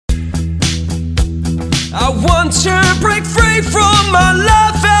I want to break free from my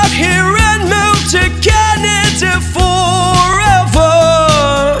life out here and move to Canada forever.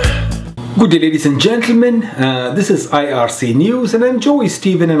 Good day, ladies and gentlemen. This is IRC News, and I'm Joey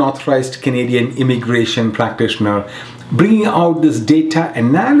Stephen, an authorized Canadian immigration practitioner, bringing out this data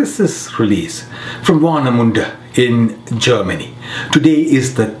analysis release from Warnemünde in Germany. Today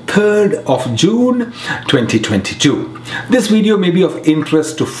is the 3rd of June 2022. This video may be of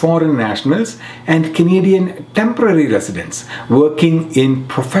interest to foreign nationals and Canadian temporary residents working in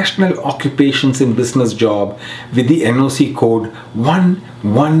professional occupations in business job with the NOC code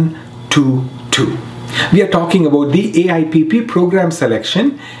 1122. We are talking about the AIPP program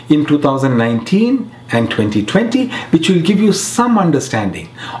selection in 2019 and 2020, which will give you some understanding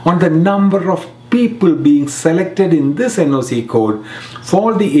on the number of people being selected in this NOC code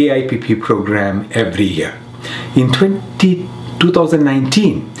for the AIPP program every year. In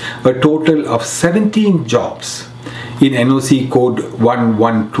 2019, a total of 17 jobs in NOC code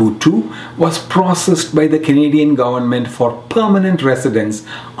 1122 was processed by the Canadian government for permanent residents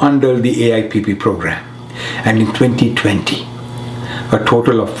under the AIPP program. And in 2020, a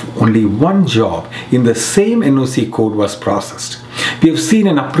total of only one job in the same NOC code was processed. We have seen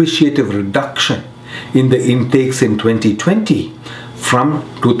an appreciative reduction in the intakes in 2020 from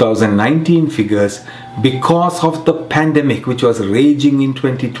 2019 figures because of the pandemic which was raging in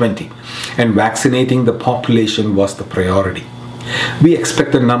 2020, and vaccinating the population was the priority. We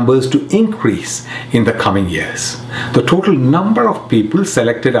expect the numbers to increase in the coming years. The total number of people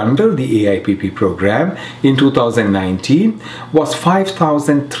selected under the AIPP program in 2019 was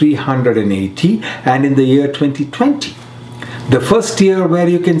 5,380, and in the year 2020, the first year where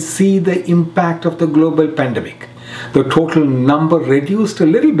you can see the impact of the global pandemic, the total number reduced a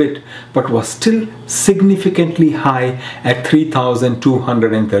little bit but was still significantly high at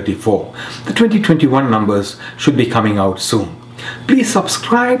 3,234. The 2021 numbers should be coming out soon. Please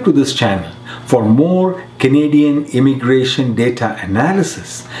subscribe to this channel for more Canadian immigration data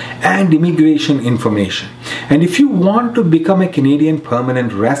analysis and immigration information. And if you want to become a Canadian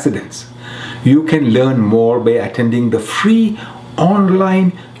permanent resident, you can learn more by attending the free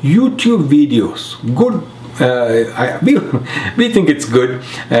online YouTube videos. We think it's good.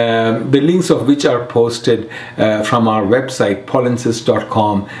 The links of which are posted from our website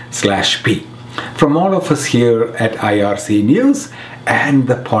polinsys.com/p. From all of us here at IRC News and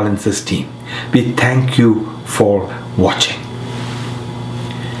the Polinsys team, we thank you for watching.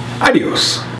 Adios.